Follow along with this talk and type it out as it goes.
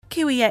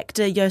Kiwi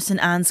actor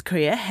Yoson An's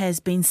career has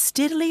been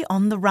steadily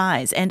on the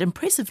rise, and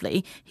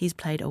impressively, he's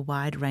played a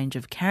wide range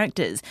of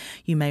characters.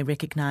 You may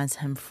recognise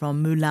him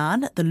from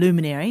Mulan, The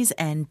Luminaries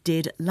and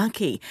Dead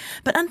Lucky.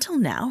 But until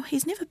now,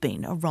 he's never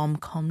been a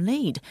rom-com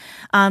lead.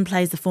 An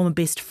plays the former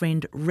best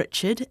friend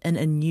Richard in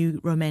a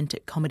new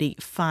romantic comedy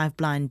 5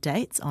 Blind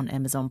Dates on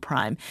Amazon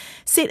Prime.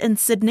 Set in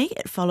Sydney,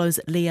 it follows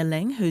Leah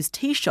Ling, whose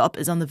tea shop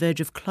is on the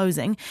verge of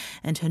closing,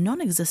 and her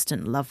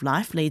non-existent love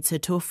life leads her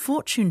to a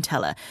fortune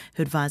teller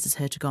who advises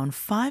her to go on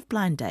 5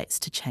 blind dates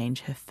to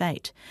change her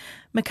fate.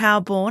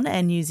 Macau-born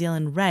and New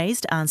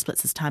Zealand-raised, An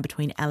splits his time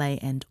between LA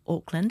and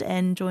Auckland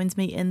and joins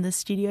me in the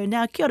studio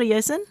now. Kia ora,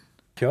 Yoson.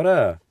 Kia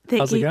ora.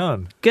 How's it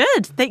going?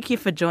 Good. Thank you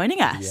for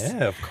joining us.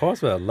 Yeah, of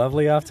course. What a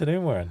lovely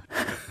afternoon we're in.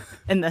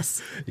 In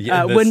this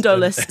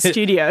windowless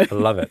studio.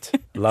 Love it.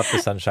 Love the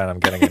sunshine I'm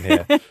getting in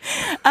here.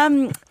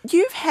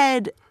 You've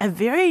had a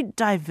very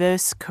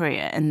diverse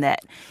career in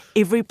that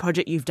every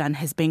project you've done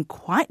has been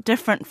quite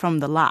different from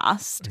the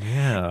last.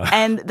 Yeah.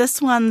 And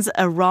this one's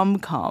a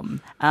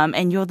rom-com,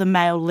 and you're the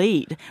male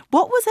lead.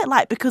 What was it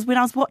like? Because when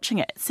I was watching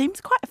it, it seems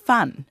quite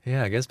fun.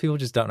 Yeah, I guess people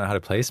just don't know how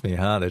to place me,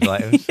 huh? They're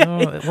like,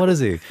 oh, what is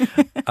he?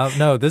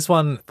 No, this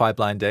one, 5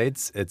 Blind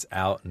Dates, it's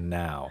out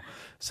now.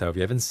 So if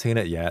you haven't seen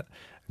it yet,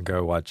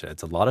 go watch it.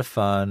 It's a lot of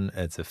fun.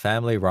 It's a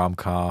family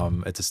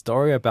rom-com. It's a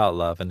story about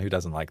love, and who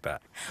doesn't like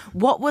that?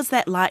 What was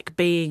that like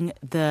being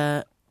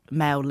the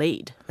male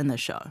lead in the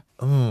show?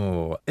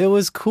 Oh, it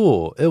was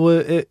cool.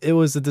 It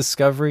was a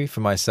discovery for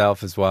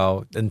myself as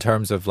well in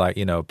terms of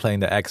playing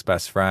the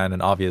ex-best friend,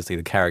 and obviously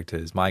the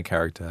characters, my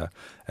character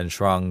and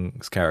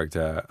Shrung's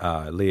character,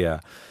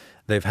 Leah.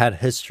 They've had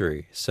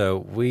history. So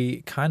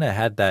we kind of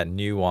had that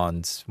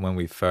nuance when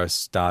we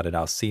first started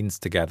our scenes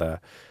together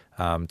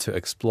to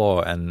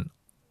explore and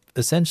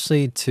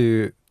essentially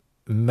to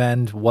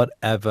mend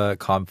whatever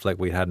conflict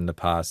we had in the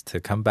past, to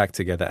come back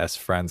together as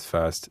friends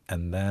first,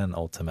 and then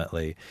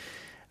ultimately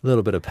a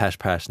little bit of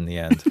pash in the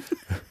end.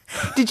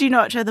 Did you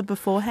know each other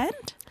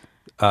beforehand?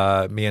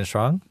 Me and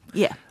Shrung?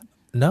 Yeah.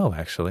 No,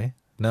 actually.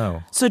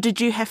 No. So did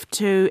you have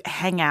to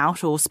hang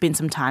out or spend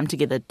some time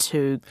together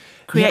to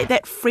create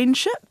that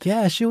friendship?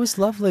 Yeah, she was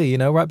lovely.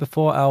 Right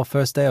before our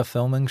first day of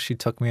filming, she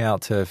took me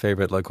out to a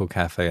favorite local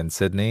cafe in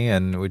Sydney,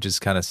 and we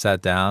just kind of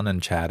sat down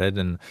and chatted.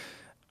 And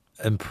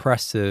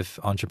impressive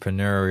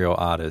entrepreneurial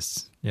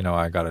artist,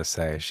 I gotta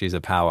say. She's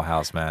a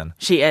powerhouse, man.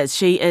 She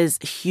is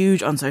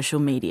huge on social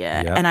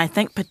media. Yep. And I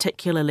think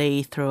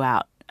particularly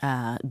throughout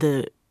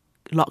the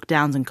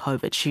lockdowns and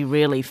COVID, she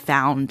really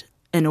found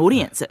an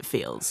audience, it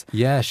feels.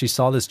 Yeah, she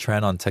saw this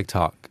trend on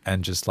TikTok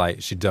and just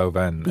she dove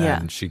in,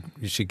 and she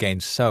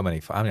gained so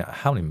many,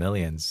 how many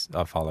millions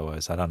of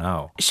followers? I don't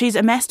know. She's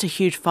amassed a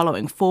huge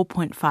following,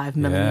 4.5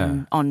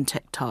 million on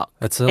TikTok.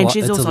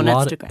 She's also on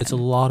Instagram. It's a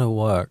lot of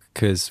work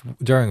because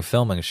during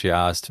filming, she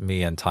asked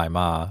me and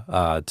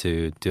Taima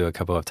to do a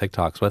couple of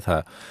TikToks with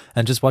her,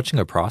 and just watching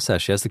her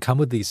process, she has to come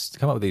up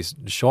with these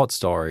short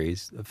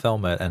stories,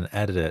 film it and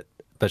edit it,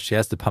 but she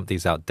has to pump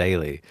these out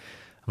daily.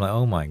 I'm like,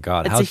 oh my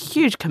God. It's a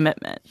huge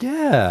commitment.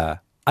 Yeah.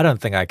 I don't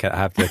think I can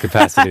have the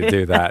capacity to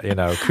do that.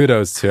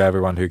 Kudos to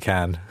everyone who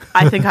can.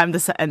 I think I'm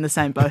in the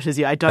same boat as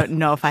you. I don't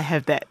know if I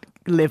have that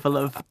level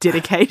of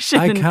dedication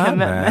and commitment.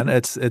 Man.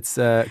 It's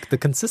the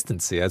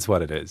consistency. That's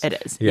what it is.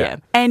 It is, yeah.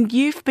 And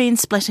you've been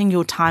splitting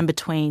your time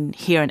between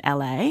here and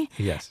LA.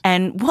 Yes.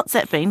 And what's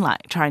that been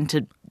like, trying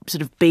to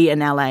sort of be in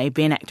LA,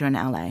 be an actor in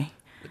LA?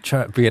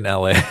 Try to be in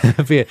LA.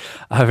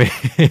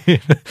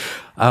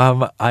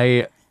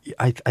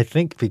 I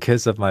think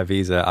because of my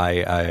visa,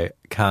 I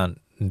can't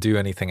do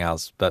anything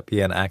else but be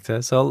an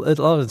actor. So a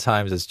lot of the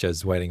times it's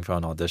just waiting for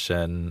an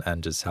audition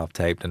and just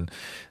self-taped and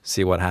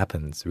see what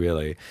happens,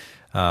 really.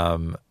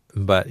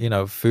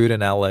 But, food in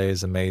LA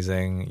is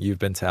amazing. You've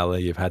been to LA,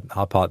 you've had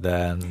hot pot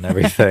there and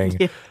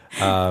everything.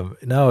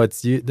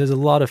 There's a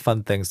lot of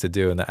fun things to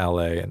do in the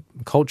LA, and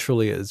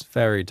culturally it's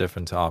very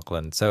different to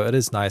Auckland. So it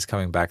is nice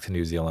coming back to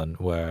New Zealand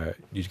where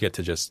you get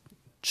to just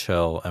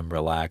chill and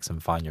relax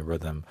and find your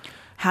rhythm.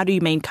 How do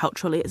you mean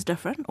culturally it's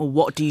different? Or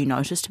what do you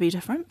notice to be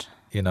different?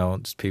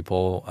 Just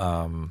people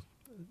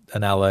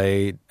in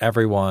LA,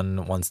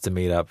 everyone wants to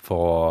meet up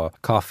for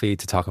coffee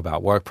to talk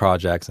about work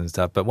projects and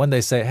stuff. But when they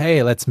say,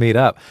 hey, let's meet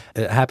up,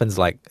 it happens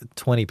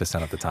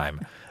 20% of the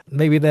time.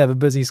 Maybe they have a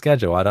busy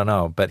schedule, I don't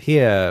know. But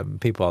here,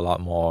 people are a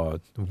lot more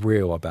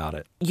real about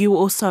it. You were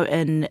also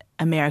in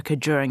America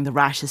during the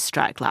writers'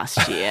 strike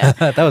last year.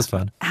 That was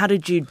fun. How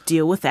did you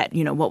deal with that?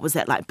 What was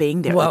that like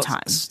being there at the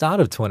time? Start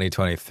of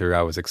 2023,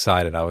 I was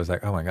excited. I was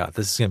like, oh my God,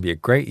 this is going to be a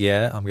great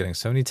year. I'm getting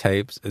so many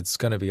tapes. It's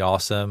going to be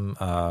awesome.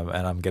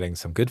 And I'm getting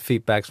some good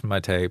feedbacks from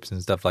my tapes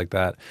and stuff like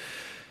that.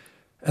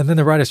 And then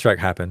the writers' strike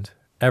happened.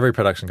 Every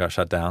production got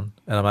shut down.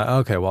 And I'm like,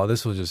 okay, well,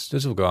 this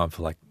will go on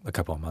for a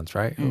couple of months,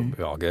 right? It'll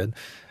be all good.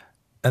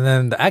 And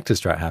then the actor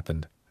strike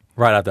happened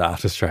right after the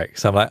actor strike.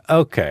 So I'm like,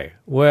 okay,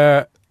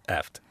 we're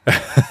effed.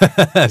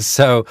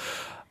 So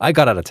I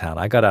got out of town.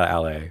 I got out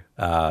of LA,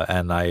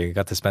 and I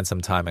got to spend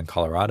some time in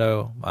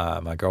Colorado.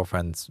 My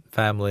girlfriend's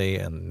family,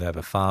 and they have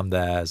a farm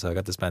there. So I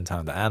got to spend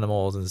time with the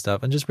animals and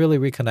stuff and just really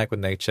reconnect with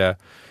nature.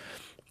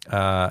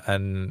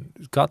 and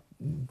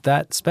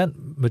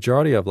spent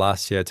majority of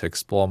last year to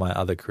explore my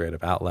other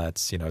creative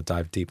outlets,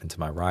 dive deep into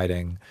my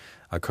writing.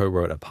 I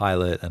co-wrote a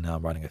pilot and now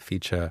I'm writing a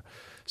feature.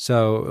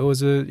 So it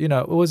was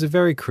a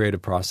very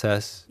creative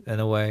process in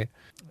a way.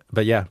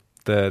 But yeah,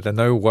 the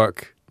no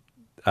work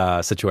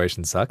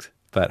situation sucked.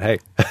 But hey,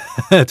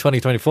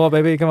 2024,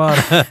 baby, come on.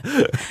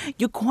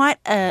 You're quite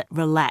a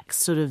relaxed,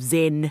 sort of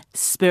Zen,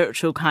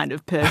 spiritual kind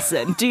of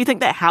person. Do you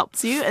think that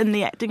helps you in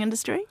the acting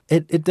industry?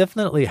 It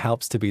definitely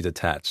helps to be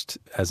detached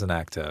as an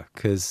actor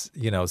because,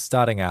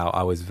 starting out,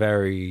 I was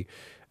very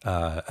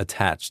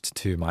attached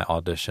to my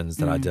auditions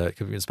that I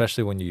did,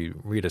 especially when you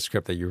read a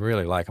script that you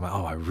really like. I'm like,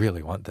 oh, I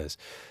really want this.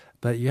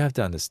 But you have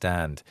to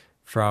understand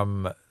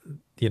for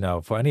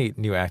any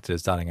new actor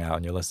starting out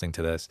and you're listening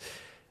to this,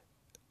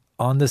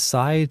 on the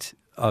side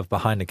of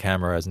behind the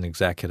camera as an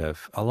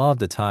executive, a lot of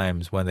the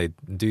times when they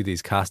do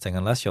these casting,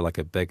 unless you're like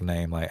a big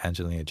name like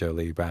Angelina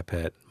Jolie, Brad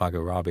Pitt, Margot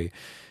Robbie,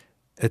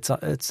 it's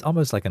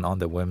almost like an on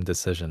the whim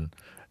decision.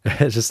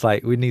 It's just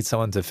like, we need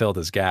someone to fill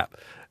this gap.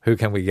 Who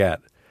can we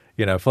get?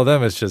 For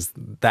them, it's just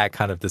that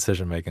kind of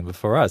decision making. But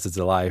for us, it's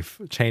a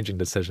life changing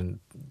decision.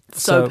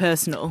 So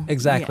personal.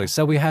 Exactly. Yeah.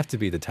 So we have to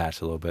be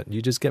detached a little bit.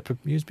 You just be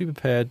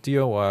prepared, do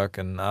your work,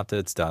 and after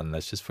it's done,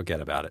 let's just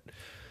forget about it.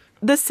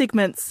 This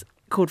segment's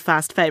called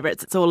Fast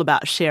Favorites. It's all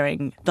about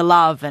sharing the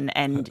love and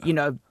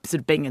sort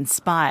of being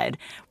inspired.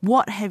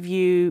 What have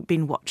you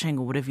been watching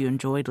or what have you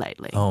enjoyed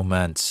lately? Oh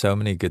man, so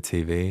many good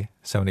TV,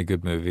 so many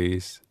good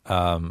movies.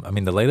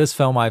 The latest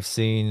film I've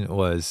seen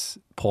was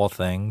Poor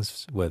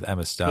Things with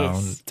Emma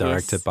Stone,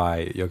 directed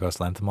by Yorgos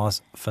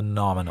Lanthimos.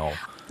 Phenomenal.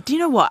 Do you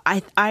know what?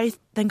 I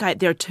think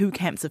there are two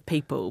camps of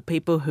people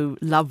who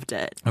loved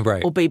it,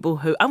 right, or people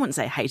who, I wouldn't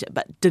say hate it,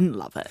 but didn't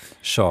love it.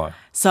 Sure.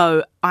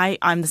 So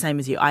I'm the same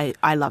as you.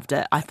 I loved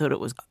it. I thought it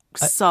was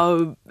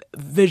so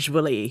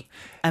visually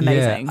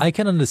amazing. Yeah, I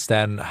can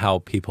understand how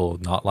people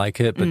not like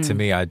it, but to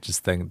me, I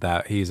just think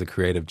that he's a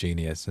creative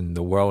genius and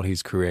the world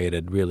he's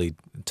created really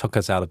took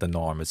us out of the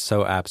norm. It's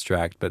so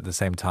abstract, but at the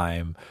same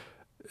time,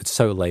 it's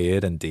so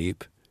layered and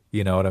deep.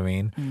 You know what I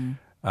mean?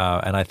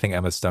 And I think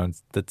Emma Stone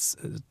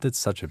did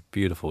such a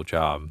beautiful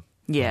job.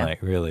 Yeah.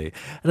 Like, really.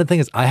 And the thing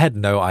is, I had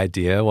no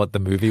idea what the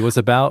movie was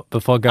about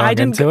before going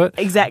into it.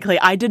 Exactly.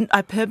 I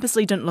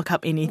purposely didn't look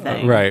up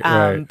anything. Right.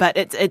 But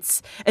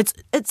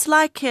it's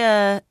like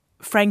a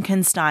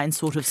Frankenstein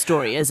sort of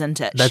story, isn't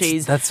it?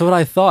 That's what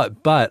I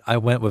thought, but I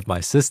went with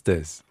my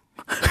sisters.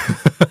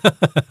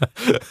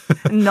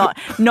 Not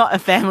a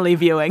family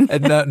viewing.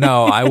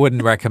 No, I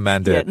wouldn't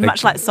recommend it. Yeah,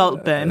 much like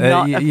Saltburn,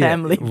 not a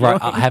family viewing.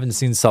 Right, I haven't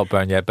seen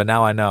Saltburn yet, but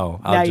now I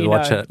know. I'll just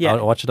watch it. Yeah.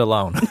 I'll watch it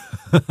alone.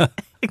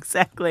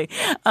 Exactly.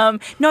 No,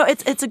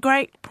 it's a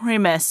great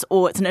premise,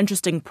 or it's an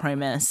interesting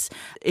premise.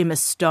 Emma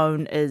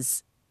Stone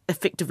is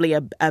effectively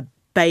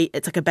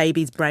it's like a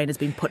baby's brain has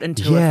been put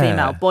into a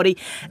female body.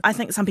 I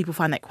think some people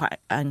find that quite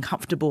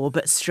uncomfortable,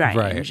 but strange.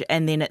 Right.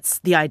 And then it's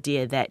the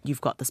idea that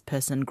you've got this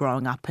person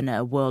growing up in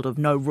a world of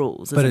no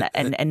rules, isn't it?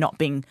 And not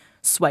being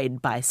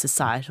swayed by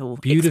societal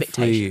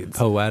beautifully expectations.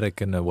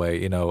 Poetic in a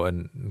way,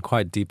 and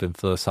quite deep and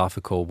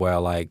philosophical, where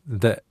like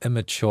the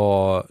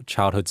immature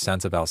childhood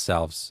sense of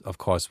ourselves, of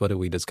course, what do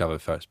we discover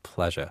first?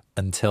 Pleasure.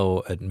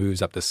 Until it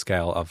moves up the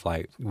scale of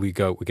like we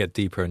get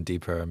deeper and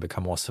deeper and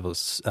become more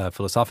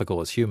philosophical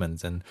as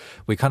humans, and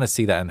we kind of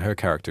see that in her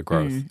character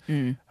growth.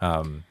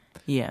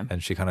 Yeah.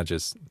 And she kind of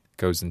just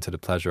goes into the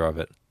pleasure of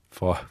it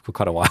for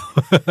quite a while.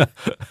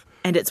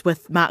 And it's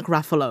with Mark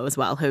Ruffalo as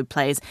well, who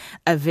plays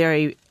a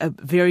very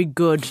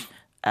good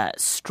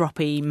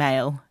stroppy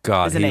male.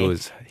 God, isn't he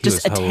was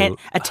just was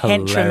a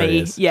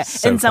tantrumy. Yeah,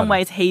 so in some funny.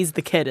 ways he's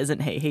the kid,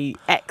 isn't he? He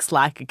acts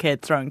like a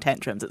kid throwing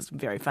tantrums. It's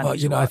very funny. Well,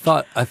 to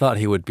watch. I thought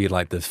he would be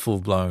like the full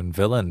blown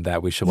villain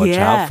that we should watch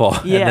out for,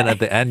 and then at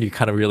the end you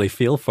kind of really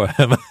feel for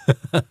him.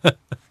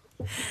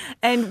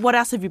 And what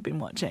else have you been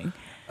watching?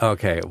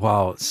 Okay,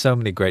 wow, so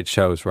many great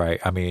shows, right?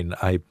 I mean,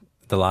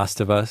 The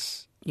Last of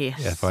Us.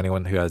 Yes. Yeah, for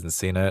anyone who hasn't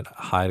seen it,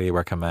 highly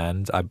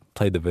recommend. I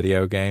played the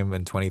video game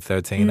in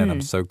 2013, and I'm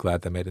so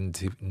glad they made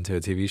it into a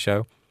TV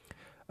show.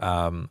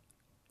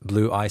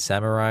 Blue Eye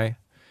Samurai.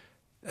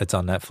 It's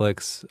on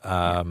Netflix.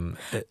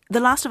 The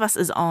Last of Us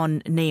is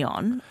on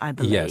Neon, I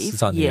believe. Yes,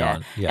 it's on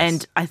Neon. Yes.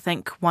 And I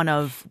think one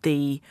of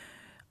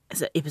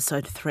is it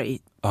episode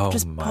 3? Oh,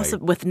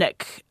 with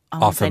Nick. I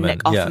want to say Nick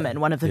Offerman.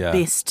 One of the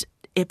best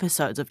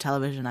episodes of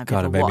television I've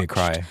ever watched. God, it made me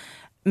cry.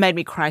 Made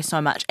me cry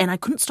so much, and I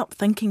couldn't stop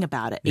thinking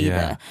about it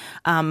either.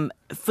 Yeah.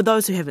 For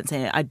those who haven't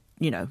seen it,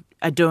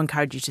 I do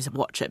encourage you to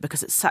watch it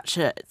because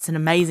it's an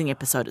amazing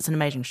episode. It's an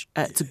amazing,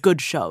 it's a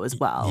good show as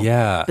well.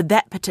 Yeah. But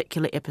that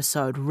particular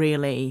episode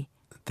really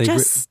they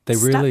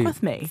stuck really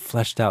with me.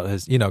 Fleshed out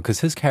his, because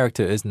his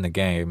character is in the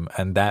game,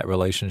 and that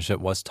relationship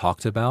was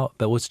talked about,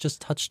 but was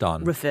just touched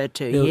on, referred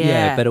to.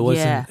 But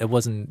it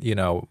wasn't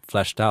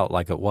fleshed out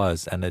like it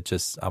was, and it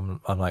just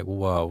I'm like,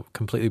 whoa,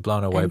 completely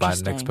blown away by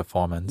Nick's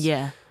performance.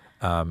 Yeah.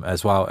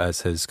 As well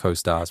as his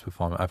co-star's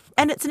performance.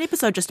 And it's an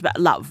episode just about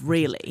love,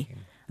 really.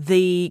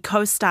 The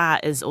co-star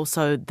is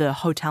also the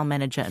hotel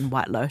manager in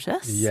White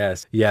Lotus.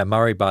 Yes. Yeah,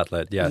 Murray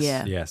Bartlett. Yes.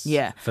 Yeah. Yes.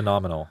 Yeah.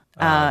 Phenomenal.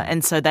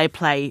 And so they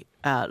play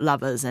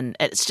lovers, and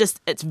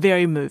it's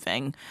very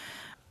moving.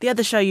 The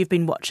other show you've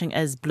been watching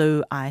is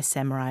Blue Eye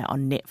Samurai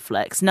on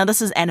Netflix. Now,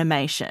 this is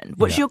animation,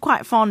 which you're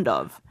quite fond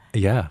of.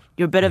 Yeah.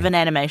 You're a bit of an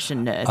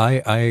animation nerd.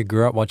 I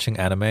grew up watching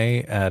anime,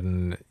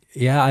 and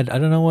I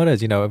don't know what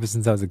it is. Ever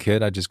since I was a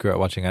kid, I just grew up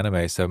watching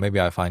anime. So maybe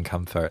I find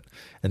comfort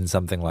in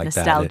something like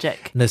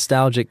Nostalgic.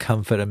 Nostalgic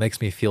comfort. It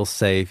makes me feel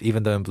safe.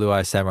 Even though in Blue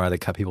Eye Samurai they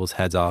cut people's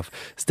heads off,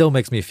 still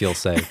makes me feel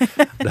safe.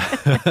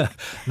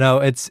 No,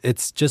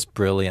 it's just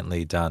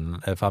brilliantly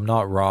done. If I'm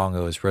not wrong,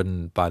 it was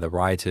written by the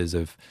writers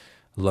of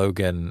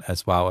Logan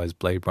as well as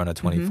Blade Runner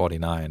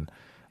 2049.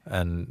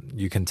 And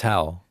you can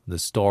tell the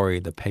story,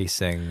 the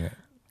pacing.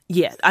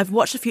 Yeah, I've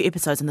watched a few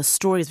episodes and the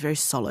story is very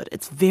solid.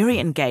 It's very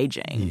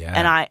engaging.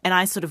 Yeah. And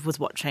I sort of was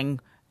watching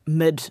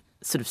mid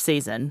sort of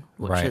season,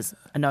 which is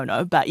a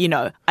no-no. But,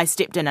 I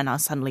stepped in and I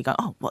was suddenly going,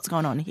 oh, what's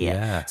going on here?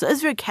 Yeah. So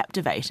it's very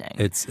captivating.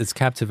 It's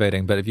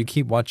captivating, but if you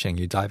keep watching,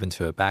 you dive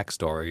into her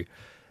backstory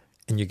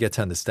and you get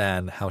to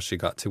understand how she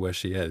got to where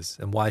she is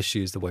and why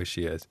she is the way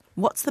she is.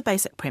 What's the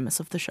basic premise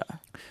of the show?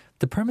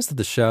 The premise of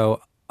the show,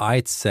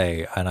 I'd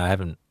say, and I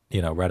haven't,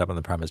 read up on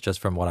the premise, just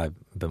from what I've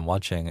been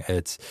watching,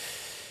 it's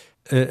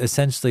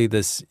essentially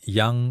this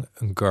young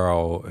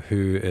girl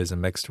who is a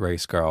mixed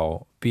race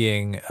girl.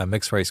 Being a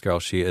mixed race girl,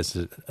 she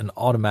is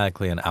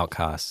automatically an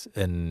outcast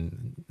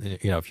in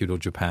feudal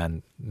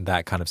Japan,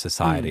 that kind of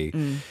society.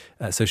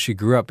 So she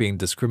grew up being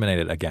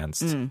discriminated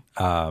against,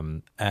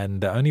 and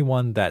the only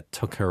one that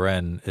took her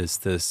in is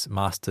this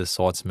master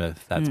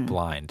swordsmith that's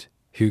blind,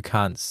 who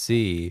can't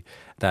see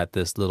that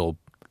this little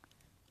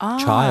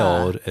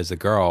child is a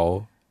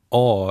girl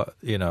or,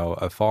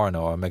 a foreigner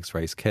or a mixed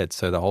race kid.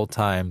 So the whole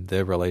time,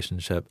 their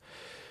relationship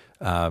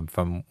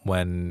from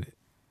when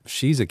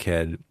she's a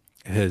kid,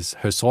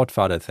 her sword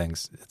father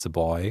thinks it's a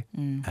boy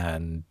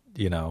and,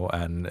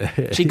 and...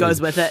 She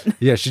goes with it.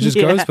 Yeah, she just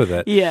goes with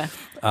it. Yeah.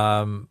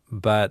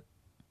 But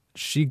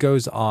she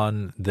goes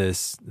on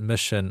this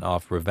mission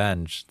of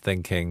revenge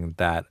thinking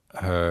that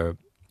her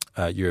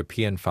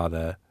European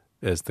father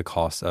is the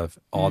cause of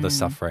all the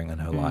suffering in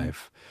her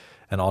life.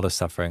 And all the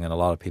suffering in a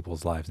lot of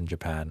people's lives in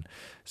Japan.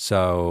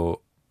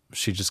 So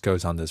she just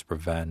goes on this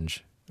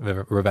revenge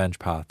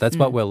path. That's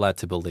what we're led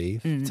to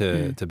believe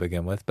to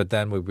begin with. But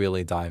then we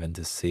really dive in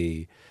to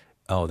see,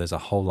 there's a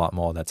whole lot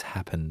more that's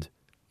happened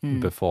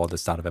before the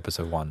start of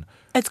episode 1.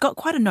 It's got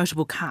quite a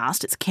notable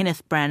cast. It's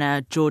Kenneth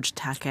Branagh, George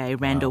Takei,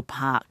 Randall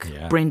Park,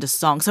 Brenda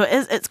Song. So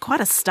it's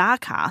quite a star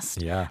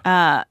cast.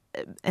 Yeah.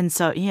 And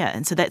so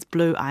that's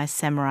Blue Eye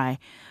Samurai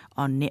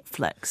on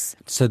Netflix.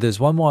 So there's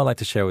one more I'd like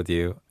to share with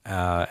you,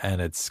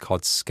 and it's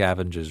called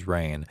Scavenger's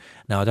Reign.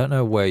 Now, I don't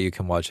know where you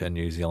can watch it in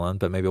New Zealand,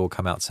 but maybe it will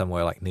come out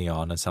somewhere like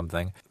Neon or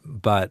something.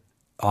 But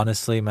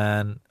honestly,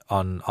 man,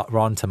 on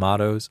Rotten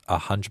Tomatoes,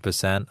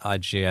 100%,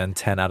 IGN,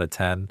 10 out of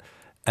 10.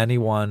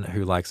 Anyone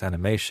who likes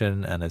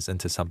animation and is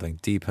into something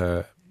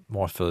deeper,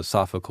 more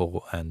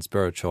philosophical and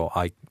spiritual,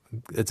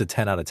 it's a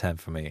 10 out of 10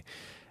 for me.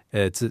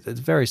 It's a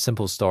very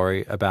simple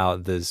story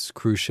about this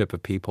cruise ship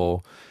of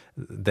people.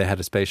 They had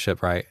a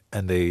spaceship, right?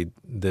 And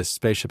this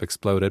spaceship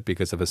exploded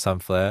because of a sun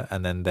flare,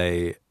 and then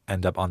they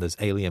end up on this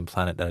alien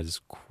planet that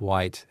is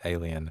quite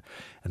alien,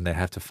 and they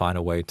have to find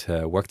a way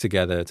to work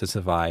together to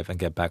survive and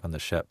get back on the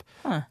ship.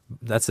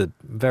 That's a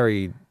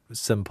very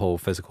simple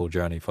physical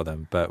journey for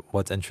them, but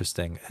what's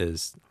interesting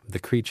is the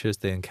creatures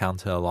they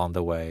encounter along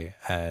the way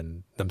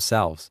and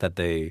themselves that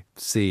they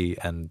see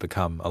and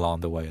become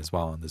along the way as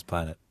well on this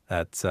planet.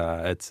 That's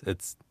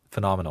it's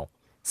phenomenal.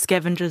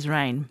 Scavenger's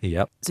Reign.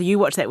 Yep. So you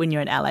watch that when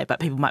you're in LA, but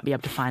people might be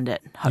able to find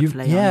it,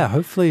 hopefully.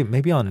 Hopefully,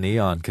 maybe on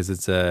Neon, because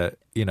it's a,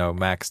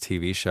 Max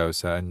TV show,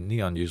 so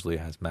Neon usually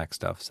has Max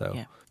stuff, so.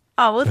 Yeah.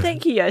 Oh, well,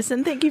 thank you,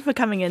 Yoson. Thank you for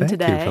coming in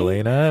today. Thank you,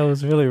 Paulina. It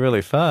was really,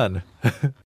 really fun.